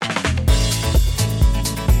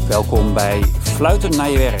Welkom bij Fluiten naar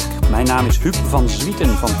je werk. Mijn naam is Huub van Zwieten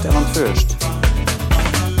van Talent First.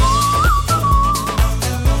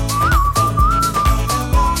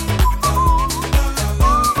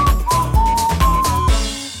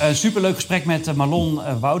 Een superleuk gesprek met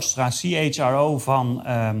Marlon Woudstra, CHRO van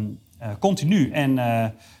Continu. En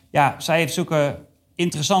zij heeft zulke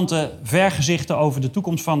interessante vergezichten over de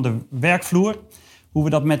toekomst van de werkvloer. Hoe we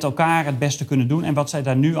dat met elkaar het beste kunnen doen en wat zij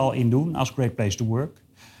daar nu al in doen als Great Place to Work.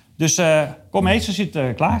 Dus kom eens, ze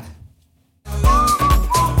zit klaar.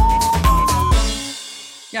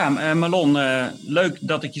 Ja, Marlon, leuk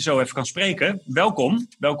dat ik je zo even kan spreken. Welkom.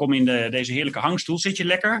 Welkom in deze heerlijke hangstoel. Zit je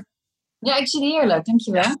lekker? Ja, ik zit heerlijk.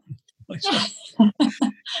 Dankjewel. Ja.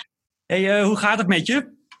 Hey, hoe gaat het met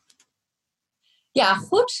je? Ja,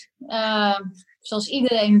 goed. Zoals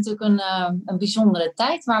iedereen natuurlijk een bijzondere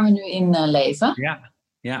tijd waar we nu in leven.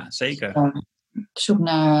 Ja, zeker. Op zoek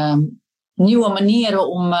naar nieuwe manieren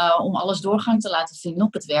om alles doorgang te laten vinden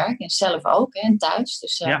op het werk. En zelf ook, en thuis.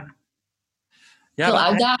 Dus veel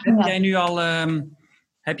uitdagingen.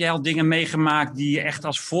 Heb jij al dingen meegemaakt die je echt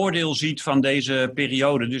als voordeel ziet van deze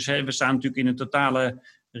periode? Dus we staan natuurlijk in een totale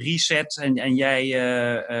reset. En jij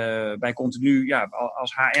bij Continu,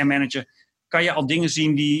 als HR-manager, kan je al dingen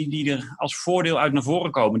zien die er als voordeel uit naar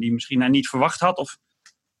voren komen? Die je misschien niet verwacht had of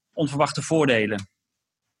onverwachte voordelen?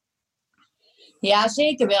 Ja,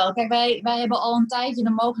 zeker wel. Kijk, wij hebben al een tijdje de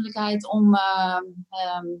mogelijkheid om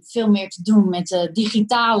veel meer te doen met de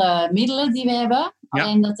digitale middelen die we hebben. Ja.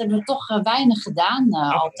 Alleen dat hebben we toch weinig gedaan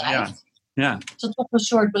altijd. Ja. Er zat toch een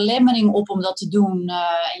soort belemmering op om dat te doen.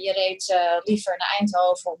 En je reed liever naar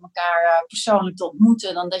Eindhoven om elkaar persoonlijk te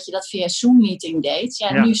ontmoeten dan dat je dat via Zoom-meeting deed.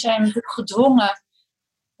 Ja. Nu zijn we natuurlijk gedwongen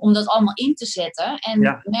om dat allemaal in te zetten. En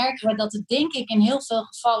merken we dat het denk ik in heel veel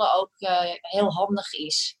gevallen ook heel handig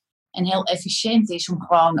is. En heel efficiënt is om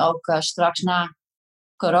gewoon ook straks na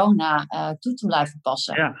corona toe te blijven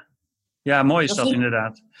passen. Ja, mooi is dat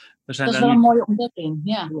inderdaad. Dat is wel een mooie ontdekking,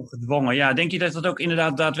 ja. Gedwongen. Ja, denk je dat dat ook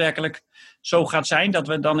inderdaad daadwerkelijk zo gaat zijn? Dat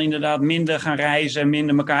we dan inderdaad minder gaan reizen en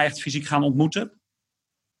minder elkaar echt fysiek gaan ontmoeten?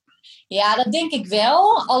 Ja, dat denk ik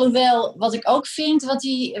wel. Alhoewel, wat ik ook vind,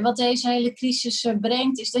 wat deze hele crisis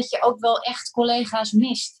brengt, is dat je ook wel echt collega's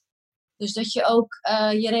mist. Dus dat je ook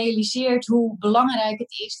je realiseert hoe belangrijk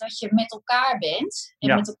het is dat je met elkaar bent.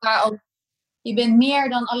 En met elkaar ook. Je bent meer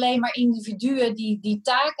dan alleen maar individuen die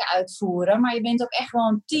taken uitvoeren. Maar je bent ook echt wel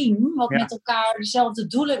een team wat met elkaar dezelfde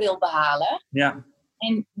doelen wil behalen. Ja.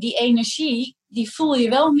 En die energie, die voel je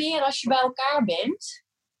wel meer als je bij elkaar bent.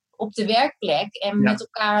 Op de werkplek. En met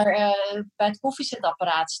elkaar bij het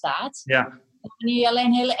koffiezetapparaat staat. Ja. Wanneer je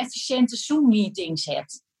alleen hele efficiënte Zoom-meetings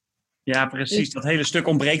hebt. Ja, precies. Dus dat hele stuk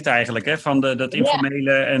ontbreekt eigenlijk. Hè? Van dat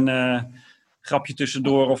informele en grapje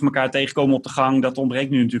tussendoor of elkaar tegenkomen op de gang. Dat ontbreekt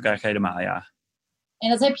nu natuurlijk eigenlijk helemaal, ja. En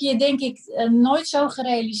dat heb je denk ik nooit zo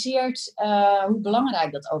gerealiseerd hoe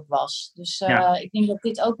belangrijk dat ook was. Dus ik denk dat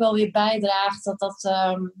dit ook wel weer bijdraagt dat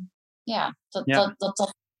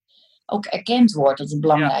ook erkend wordt dat het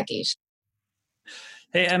belangrijk is.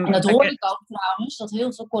 Hey, en dat hoor ik ook trouwens, dat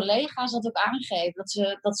heel veel collega's dat ook aangeven.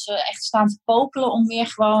 Dat ze echt staan te popelen om weer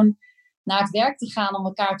gewoon naar het werk te gaan om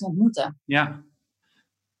elkaar te ontmoeten.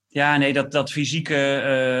 Ja, nee, dat fysieke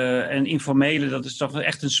en informele, dat is toch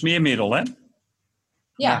echt een smeermiddel, hè?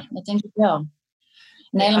 Ja, dat denk ik wel.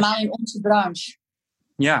 En helemaal in onze branche.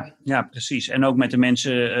 Ja, precies. En ook met de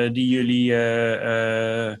mensen die jullie...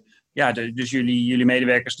 dus jullie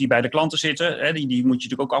medewerkers die bij de klanten zitten, hè, die moet je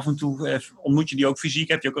natuurlijk ook af en toe... ontmoet je die ook fysiek?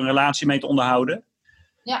 Heb je ook een relatie mee te onderhouden?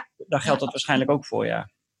 Ja. Daar geldt dat waarschijnlijk ook voor, ja.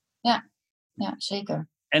 Ja, zeker.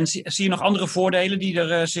 En zie je nog andere voordelen die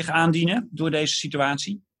er zich aandienen door deze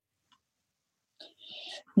situatie?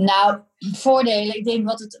 Nou, voordelen. Ik denk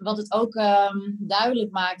wat het ook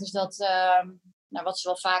duidelijk maakt is dat, wat ze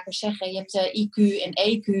wel vaker zeggen, je hebt IQ en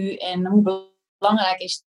EQ en hoe belangrijk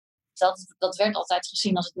is dat werd altijd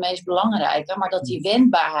gezien als het meest belangrijke, maar dat die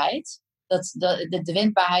wendbaarheid, de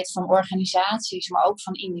wendbaarheid van organisaties, maar ook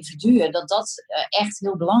van individuen, dat echt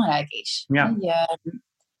heel belangrijk is. Ja.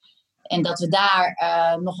 En dat we daar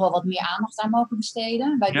nog wel wat meer aandacht aan mogen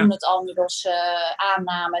besteden. Wij doen het al middels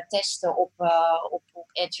aanname, testen op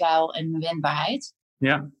agile en wendbaarheid.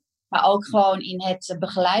 Ja. Maar ook gewoon in het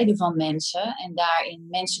begeleiden van mensen en daarin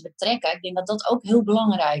mensen betrekken. Ik denk dat dat ook heel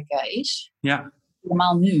belangrijk is. Ja.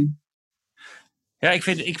 Helemaal nu. Ja,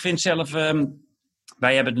 ik vind zelf...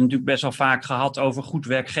 wij hebben het natuurlijk best wel vaak gehad over goed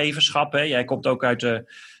werkgeverschap. Hè? Jij komt ook uit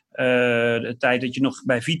de tijd dat je nog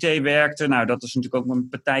bij Vitae werkte. Nou, dat is natuurlijk ook een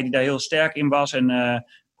partij die daar heel sterk in was. En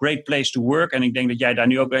Great Place to Work. En ik denk dat jij daar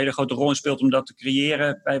nu ook een hele grote rol in speelt om dat te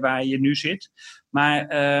creëren bij waar je nu zit. Maar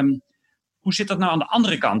hoe zit dat nou aan de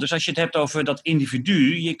andere kant? Dus als je het hebt over dat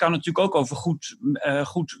individu, je kan natuurlijk ook over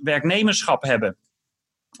goed werknemerschap hebben.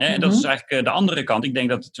 En dat is eigenlijk de andere kant. Ik denk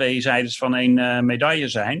dat de twee zijdes van één medaille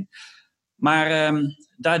zijn. Maar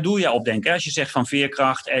daar doe je op, denk ik. Als je zegt van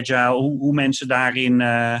veerkracht, agile, hoe mensen daarin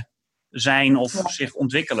zijn of zich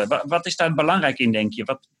ontwikkelen. Wat is daar belangrijk in, denk je?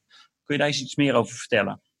 Kun je daar eens iets meer over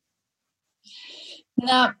vertellen?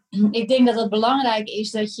 Nou, ik denk dat het belangrijk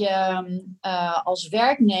is dat je als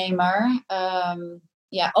werknemer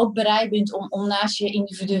ook bereid bent om naast je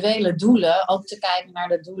individuele doelen ook te kijken naar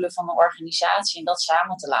de doelen van de organisatie en dat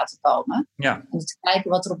samen te laten komen. Ja. En te kijken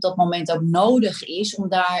wat er op dat moment ook nodig is om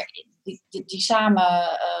daar die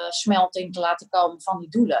samensmelting te laten komen van die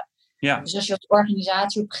doelen. Ja. Dus als je als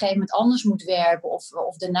organisatie op een gegeven moment anders moet werken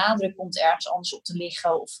of de nadruk komt ergens anders op te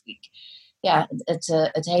liggen of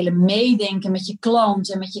het hele meedenken met je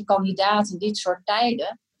klant en met je kandidaat in dit soort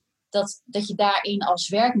tijden, dat je daarin als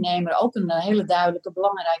werknemer ook een hele duidelijke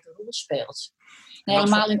belangrijke rol speelt. En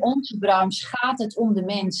helemaal in onze branche gaat het om de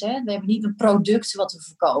mensen. We hebben niet een product wat we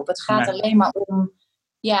verkopen. Het gaat alleen maar om,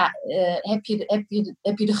 heb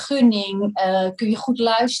je de gunning? Kun je goed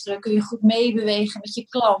luisteren? Kun je goed meebewegen met je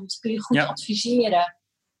klant? Kun je goed adviseren?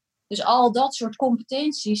 Dus al dat soort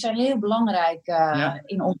competenties zijn heel belangrijk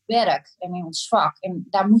in ons werk en in ons vak. En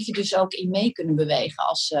daar moet je dus ook in mee kunnen bewegen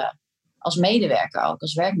als medewerker, ook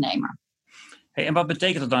als werknemer. Hey, en wat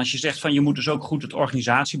betekent dat dan als je zegt van je moet dus ook goed het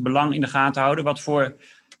organisatiebelang in de gaten houden?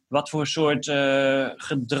 Wat voor soort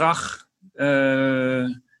gedrag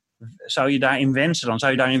zou je daarin wensen dan?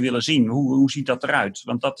 Zou je daarin willen zien? Hoe ziet dat eruit?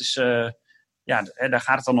 Want dat is, daar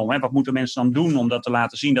gaat het dan om. Hè? Wat moeten mensen dan doen om dat te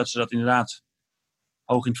laten zien dat ze dat inderdaad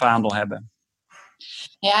hoog in het vaandel hebben?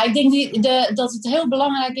 Ja, ik denk dat het heel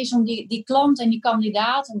belangrijk is om die klant en die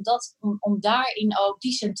kandidaat, om daarin ook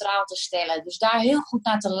die centraal te stellen. Dus daar heel goed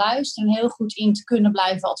naar te luisteren en heel goed in te kunnen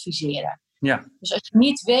blijven adviseren. Ja. Dus als je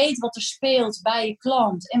niet weet wat er speelt bij je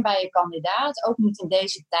klant en bij je kandidaat, ook niet in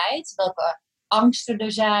deze tijd, welke angsten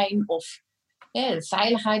er zijn of de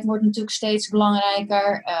veiligheid wordt natuurlijk steeds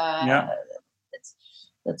belangrijker.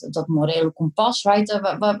 Dat morele kompas,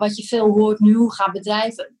 wat je veel hoort nu, hoe gaan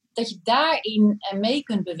bedrijven, dat je daarin mee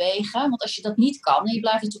kunt bewegen. Want als je dat niet kan en je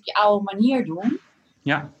blijft het op je oude manier doen,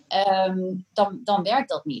 dan werkt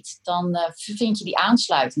dat niet. Dan vind je die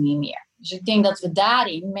aansluiting niet meer. Dus ik denk dat we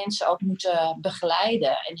daarin mensen ook moeten begeleiden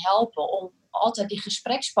en helpen om altijd die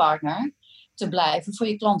gesprekspartner te blijven voor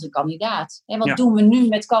je klant en kandidaat. En wat doen we nu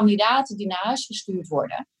met kandidaten die naar huis gestuurd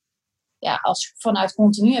worden? Ja, vanuit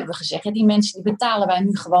Continu hebben we gezegd, die mensen die betalen wij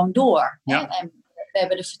nu gewoon door. Ja. En we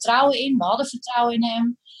hebben er vertrouwen in, we hadden vertrouwen in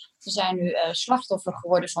hem. We zijn nu slachtoffer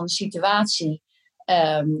geworden van de situatie.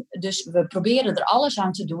 Dus we proberen er alles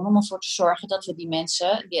aan te doen om ervoor te zorgen dat we die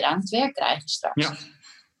mensen weer aan het werk krijgen straks.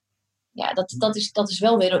 Ja, dat is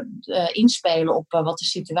wel weer inspelen op wat de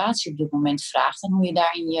situatie op dit moment vraagt. En hoe je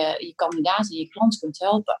daarin je kandidaat en je klant kunt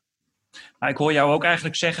helpen. Maar ik hoor jou ook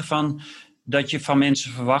eigenlijk zeggen dat je van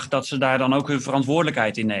mensen verwacht dat ze daar dan ook hun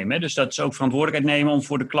verantwoordelijkheid in nemen. Hè? Dus dat ze ook verantwoordelijkheid nemen om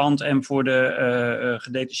voor de klant en voor de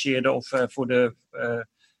gedetacheerde of voor de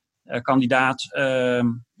kandidaat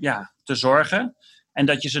te zorgen. En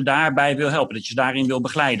dat je ze daarbij wil helpen, dat je ze daarin wil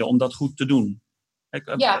begeleiden om dat goed te doen.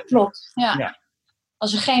 Ja, klopt. Ja.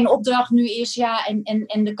 Als er geen opdracht nu is,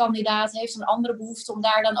 en de kandidaat heeft een andere behoefte om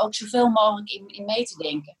daar dan ook zoveel mogelijk in mee te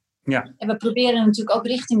denken. Ja. En we proberen natuurlijk ook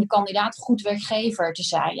richting de kandidaat goed werkgever te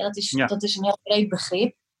zijn. Ja, dat is een heel breed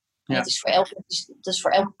begrip. Ja. Dat is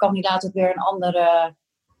voor elke kandidaat ook weer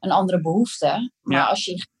een andere behoefte. Maar als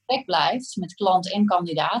je in gesprek blijft met klant en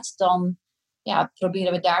kandidaat, dan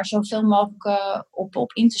proberen we daar zoveel mogelijk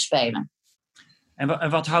op in te spelen. En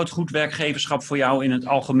wat houdt goed werkgeverschap voor jou in het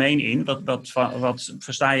algemeen in? Wat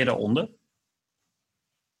versta je daaronder?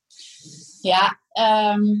 Ja,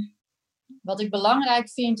 wat ik belangrijk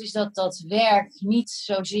vind is dat werk niet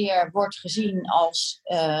zozeer wordt gezien als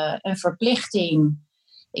een verplichting.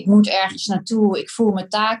 Ik moet ergens naartoe, ik voer mijn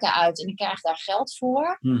taken uit en ik krijg daar geld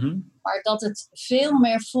voor. Mm-hmm. Maar dat het veel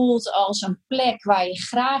meer voelt als een plek waar je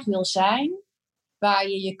graag wil zijn. Waar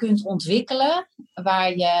je je kunt ontwikkelen,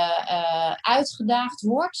 waar je uitgedaagd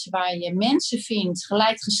wordt, waar je mensen vindt,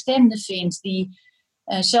 gelijkgestemden vindt die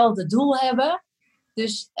eenzelfde doel hebben.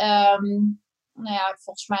 Dus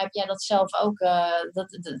volgens mij heb jij dat zelf ook,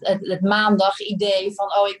 het maandag-idee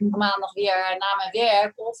van ik moet maandag weer naar mijn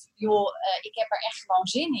werk. Of ik heb er echt gewoon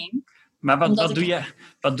zin in. Maar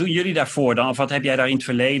wat doen jullie daarvoor dan? Of wat heb jij daar in het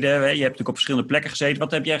verleden? Je hebt natuurlijk op verschillende plekken gezeten.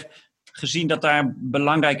 Wat heb jij gezien dat daar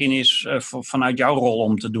belangrijk in is vanuit jouw rol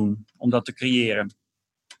om te doen, om dat te creëren?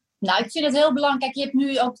 Nou, ik vind het heel belangrijk. Kijk, je hebt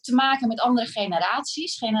nu ook te maken met andere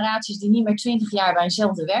generaties. Generaties die niet meer 20 jaar bij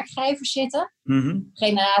eenzelfde werkgever zitten. Mm-hmm.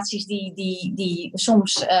 Generaties die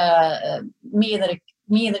soms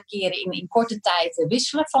meerdere keren in korte tijd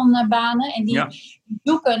wisselen van banen. En die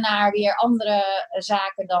zoeken naar weer andere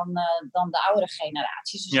zaken dan de oudere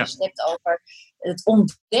generaties. Dus als je het hebt over het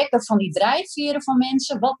ontdekken van die drijfveren van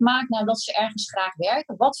mensen. Wat maakt nou dat ze ergens graag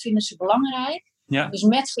werken? Wat vinden ze belangrijk? Ja. Dus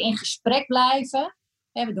met ze in gesprek blijven.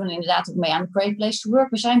 We doen inderdaad ook mee aan de Great Place to Work.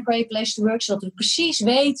 We zijn Great Place to Work, zodat we precies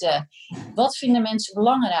weten wat vinden mensen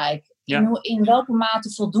belangrijk. Ja. In welke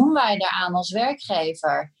mate voldoen wij daaraan als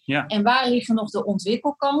werkgever? Ja. En waar liggen nog de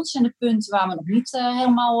ontwikkelkansen en de punten waar we nog niet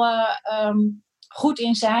helemaal goed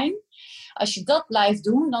in zijn? Als je dat blijft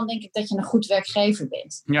doen, dan denk ik dat je een goed werkgever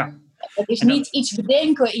bent. Ja. Het is niet iets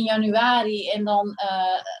bedenken in januari en dan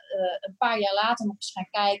een paar jaar later nog eens gaan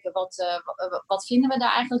kijken wat vinden we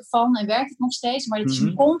daar eigenlijk van en werkt het nog steeds. Maar het is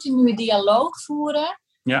een continue dialoog voeren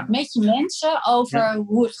met je mensen over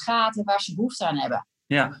hoe het gaat en waar ze behoefte aan hebben.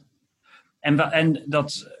 Ja, en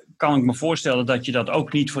dat kan ik me voorstellen dat je dat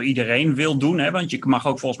ook niet voor iedereen wil doen. Hè? Want je mag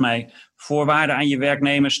ook volgens mij voorwaarden aan je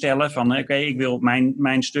werknemer stellen van oké, ik wil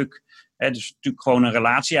mijn stuk... Dus natuurlijk gewoon een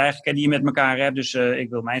relatie eigenlijk die je met elkaar hebt. Dus ik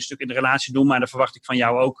wil mijn stuk in de relatie doen, maar dan verwacht ik van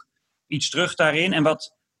jou ook iets terug daarin. En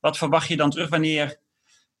wat verwacht je dan terug wanneer...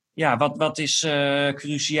 Ja, wat is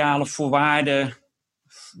cruciale voorwaarde?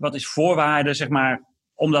 Wat is voorwaarde, zeg maar,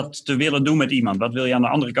 om dat te willen doen met iemand? Wat wil je aan de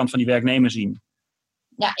andere kant van die werknemer zien?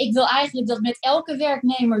 Ja, ik wil eigenlijk dat met elke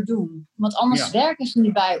werknemer doen. Want anders werken ze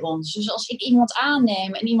niet bij ons. Dus als ik iemand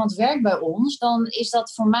aanneem en iemand werkt bij ons, dan is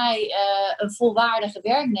dat voor mij een volwaardige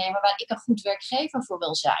werknemer waar ik een goed werkgever voor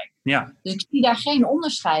wil zijn. Ja. Dus ik zie daar geen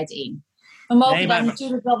onderscheid in. We mogen daar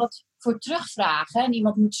natuurlijk wel wat voor terugvragen. En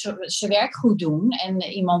iemand moet zijn werk goed doen. En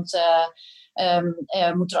iemand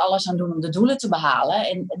moet er alles aan doen om de doelen te behalen.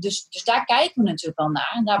 En dus daar kijken we natuurlijk wel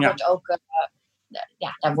naar. En daar wordt ook...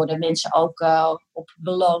 daar worden mensen ook op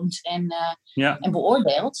beloond en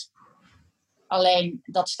beoordeeld. Alleen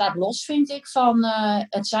dat staat los, vind ik, van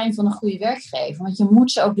het zijn van een goede werkgever. Want je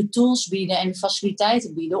moet ze ook de tools bieden en de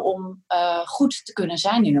faciliteiten bieden om goed te kunnen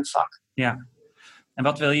zijn in hun vak. Ja. En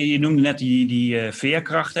wat wil je? Je noemde net die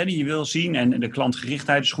veerkracht die je wil zien. En de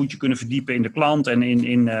klantgerichtheid, dus goed je kunnen verdiepen in de klant en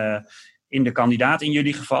in de kandidaat in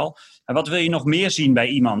jullie geval. En wat wil je nog meer zien bij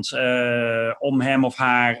iemand om hem of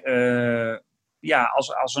haar...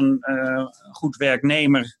 als een goed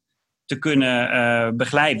werknemer te kunnen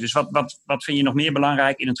begeleiden. Dus wat vind je nog meer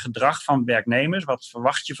belangrijk in het gedrag van werknemers? Wat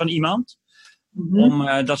verwacht je van iemand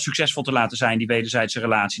om dat succesvol te laten zijn, die wederzijdse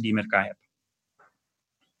relatie die je met elkaar hebt?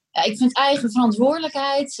 Ja, ik vind eigen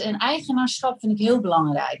verantwoordelijkheid en eigenaarschap vind ik heel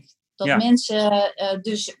belangrijk. Dat mensen,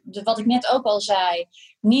 wat ik net ook al zei,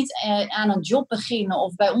 niet aan een job beginnen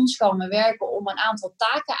of bij ons komen werken om een aantal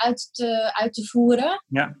taken uit te voeren.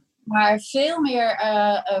 Ja. Maar veel meer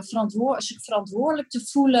zich verantwoordelijk te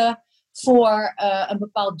voelen voor een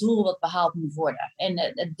bepaald doel wat behaald moet worden. En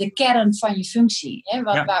de kern van je functie. Hè?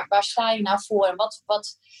 Waar sta je nou voor? En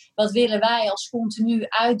wat willen wij als continu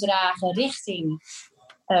uitdragen richting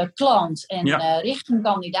klant en richting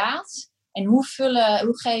kandidaat? En hoe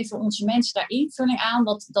geven onze mensen daar invulling aan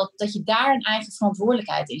dat je daar een eigen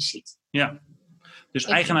verantwoordelijkheid in ziet? Ja. Dus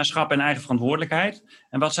eigenaarschap en eigen verantwoordelijkheid.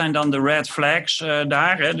 En wat zijn dan de red flags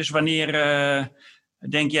daar? Hè? Dus wanneer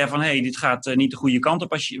denk jij van, dit gaat niet de goede kant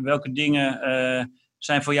op? Welke dingen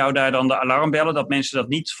zijn voor jou daar dan de alarmbellen? Dat mensen dat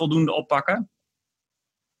niet voldoende oppakken?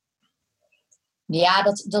 Ja,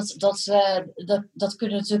 dat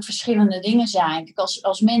kunnen natuurlijk verschillende dingen zijn. Kijk,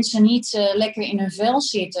 als mensen niet lekker in hun vel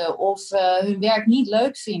zitten of hun werk niet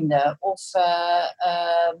leuk vinden of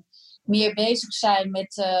meer bezig zijn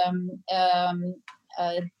met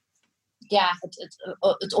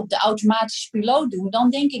het op de automatische piloot doen, dan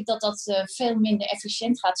denk ik dat veel minder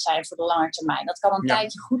efficiënt gaat zijn voor de lange termijn. Dat kan een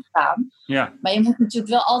tijdje goed gaan. Ja. Maar je moet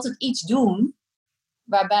natuurlijk wel altijd iets doen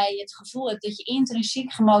waarbij je het gevoel hebt dat je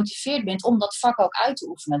intrinsiek gemotiveerd bent om dat vak ook uit te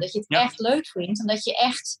oefenen. Dat je het echt leuk vindt en dat je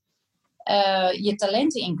echt je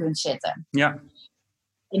talenten in kunt zetten. Ja.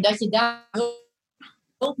 En dat je daar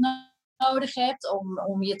hulp nodig hebt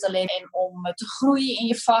om je talent en om te groeien in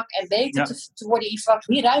je vak en beter te worden in je vak.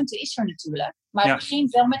 Die ruimte is er natuurlijk. Maar het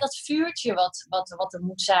begint wel met dat vuurtje wat er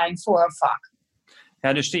moet zijn voor een vak.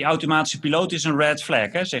 Ja, dus die automatische piloot is een red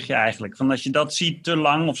flag, hè, zeg je eigenlijk. Van als je dat ziet te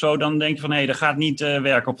lang of zo, dan denk je van dat gaat niet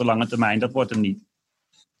werken op de lange termijn. Dat wordt hem niet.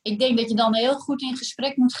 Ik denk dat je dan heel goed in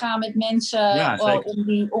gesprek moet gaan met mensen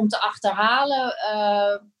om te achterhalen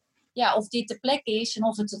of dit de plek is en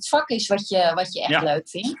of het vak is wat je echt leuk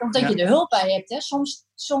vindt. Of dat je er hulp bij hebt. Hè.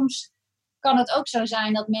 Soms kan het ook zo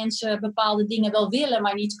zijn dat mensen bepaalde dingen wel willen,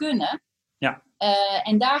 maar niet kunnen. Ja.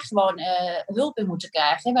 En daar gewoon hulp in moeten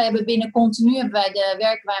krijgen. Wij hebben binnen Continu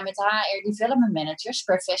werken wij met HR Development Managers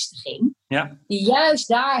per vestiging. Ja. Die juist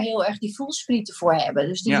daar heel erg die voelsprieten voor hebben.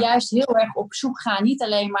 Dus die juist heel erg op zoek gaan. Niet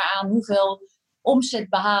alleen maar aan hoeveel omzet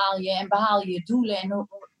behaal je en behaal je doelen.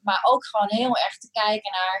 Maar ook gewoon heel erg te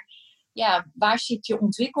kijken naar waar zit je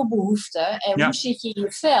ontwikkelbehoefte. En hoe zit je in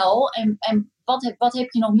je vel. En wat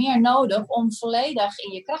heb je nog meer nodig om volledig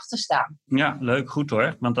in je kracht te staan? Ja, leuk. Goed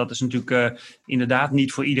hoor. Want dat is natuurlijk inderdaad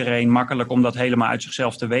niet voor iedereen makkelijk om dat helemaal uit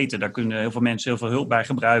zichzelf te weten. Daar kunnen heel veel mensen heel veel hulp bij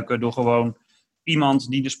gebruiken door gewoon iemand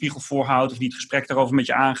die de spiegel voorhoudt of die het gesprek daarover met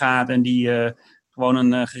je aangaat en die gewoon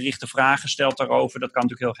een gerichte vraag stelt daarover. Dat kan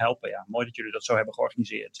natuurlijk heel helpen. Ja. Mooi dat jullie dat zo hebben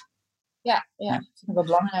georganiseerd. Ja, dat vind ik wel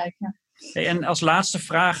belangrijk. Ja. Hey, en als laatste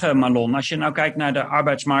vraag, Marlon. Als je nou kijkt naar de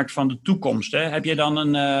arbeidsmarkt van de toekomst, heb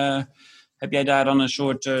jij daar dan een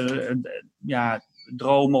soort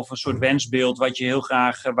droom of een soort wensbeeld wat je heel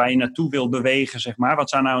graag waar je naartoe wilt bewegen, zeg maar? Wat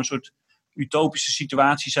zou nou een soort utopische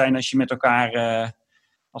situatie zijn als je met elkaar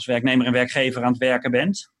als werknemer en werkgever aan het werken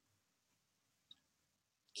bent?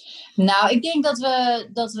 Nou, ik denk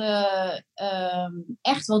dat we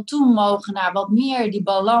echt wel toe mogen naar wat meer die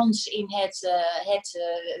balans in het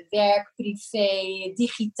werk, privé,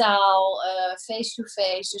 digitaal,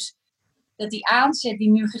 face-to-face. Dus dat die aanzet die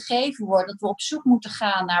nu gegeven wordt, dat we op zoek moeten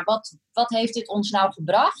gaan naar wat heeft dit ons nou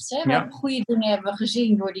gebracht. Hè? Welke goede dingen hebben we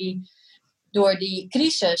gezien door die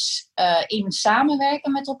crisis in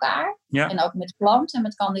samenwerken met elkaar. Ja. En ook met klant en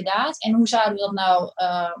met kandidaat. En hoe zouden we dat nou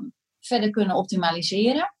verder kunnen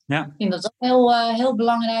optimaliseren? Ja. Ik denk dat dat heel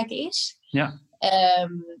belangrijk is. Ja.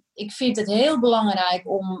 Ik vind het heel belangrijk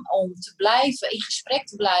om te blijven, in gesprek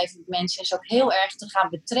te blijven met mensen. En ze ook heel erg te gaan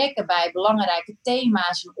betrekken bij belangrijke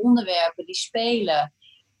thema's en onderwerpen die spelen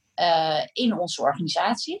in onze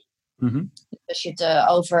organisatie. Mm-hmm. Als je het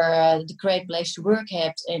over de Great Place to Work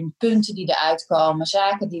hebt en punten die eruit komen,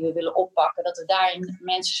 zaken die we willen oppakken, dat we daarin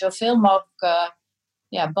mensen zoveel mogelijk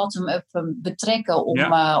bottom-up betrekken om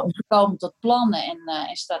te komen tot plannen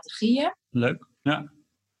en strategieën. Leuk, ja.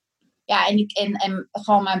 Ja, en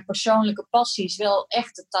gewoon mijn persoonlijke passie is wel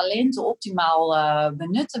echt de talenten optimaal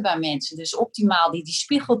benutten bij mensen. Dus optimaal die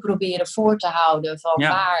spiegel proberen voor te houden van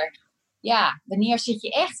wanneer zit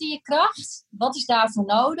je echt in je kracht? Wat is daarvoor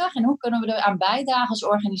nodig? En hoe kunnen we er aan bijdragen als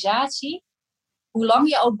organisatie? Hoe lang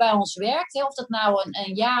je ook bij ons werkt, hè? Of dat nou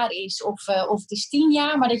een jaar is of het is 10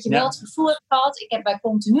 jaar, maar dat je wel het gevoel hebt gehad, ik heb bij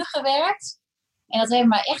Continu gewerkt. En dat heeft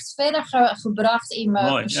mij echt verder gebracht in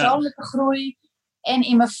mijn persoonlijke groei. En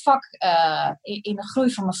in mijn vak, in de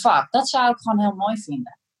groei van mijn vak. Dat zou ik gewoon heel mooi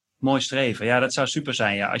vinden. Mooi streven. Ja, dat zou super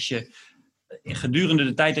zijn. Ja. Als je gedurende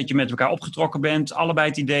de tijd dat je met elkaar opgetrokken bent, allebei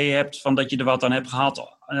het idee hebt van dat je er wat aan hebt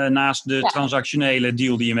gehad naast de transactionele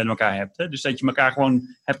deal die je met elkaar hebt. Hè? Dus dat je elkaar gewoon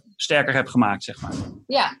sterker hebt gemaakt, zeg maar.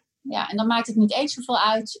 Ja, en dan maakt het niet eens zoveel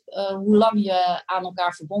uit hoe lang je aan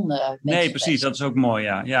elkaar verbonden bent. Nee, precies. Dat is ook mooi,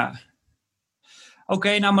 ja.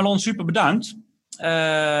 Oké, nou Marlon, super bedankt.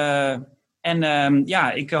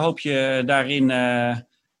 Ik hoop je daarin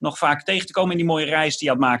nog vaak tegen te komen in die mooie reis die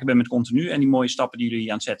je aan het maken bent met Continu en die mooie stappen die jullie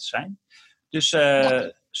aan het zetten zijn. Dus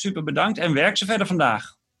super bedankt en werk ze verder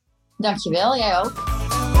vandaag. Dankjewel, jij ook.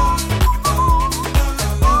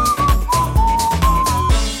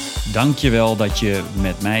 Dankjewel dat je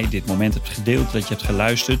met mij dit moment hebt gedeeld, dat je hebt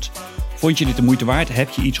geluisterd. Vond je dit de moeite waard? Heb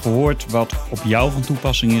je iets gehoord wat op jou van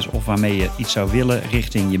toepassing is of waarmee je iets zou willen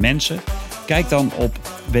richting je mensen? Kijk dan op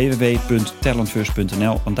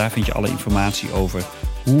www.talentfirst.nl, want daar vind je alle informatie over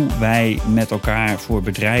hoe wij met elkaar voor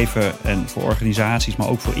bedrijven en voor organisaties, maar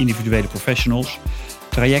ook voor individuele professionals,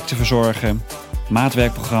 trajecten verzorgen,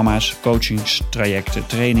 maatwerkprogramma's, coachingstrajecten,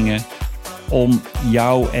 trainingen, om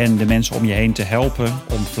jou en de mensen om je heen te helpen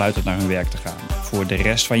om fluitend naar hun werk te gaan voor de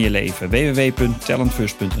rest van je leven.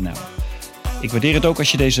 www.talentfirst.nl. Ik waardeer het ook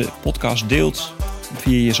als je deze podcast deelt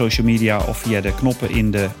via je social media of via de knoppen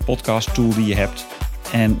in de podcast tool die je hebt.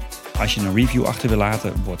 En als je een review achter wil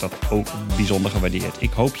laten, wordt dat ook bijzonder gewaardeerd.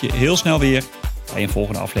 Ik hoop je heel snel weer bij een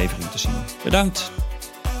volgende aflevering te zien. Bedankt!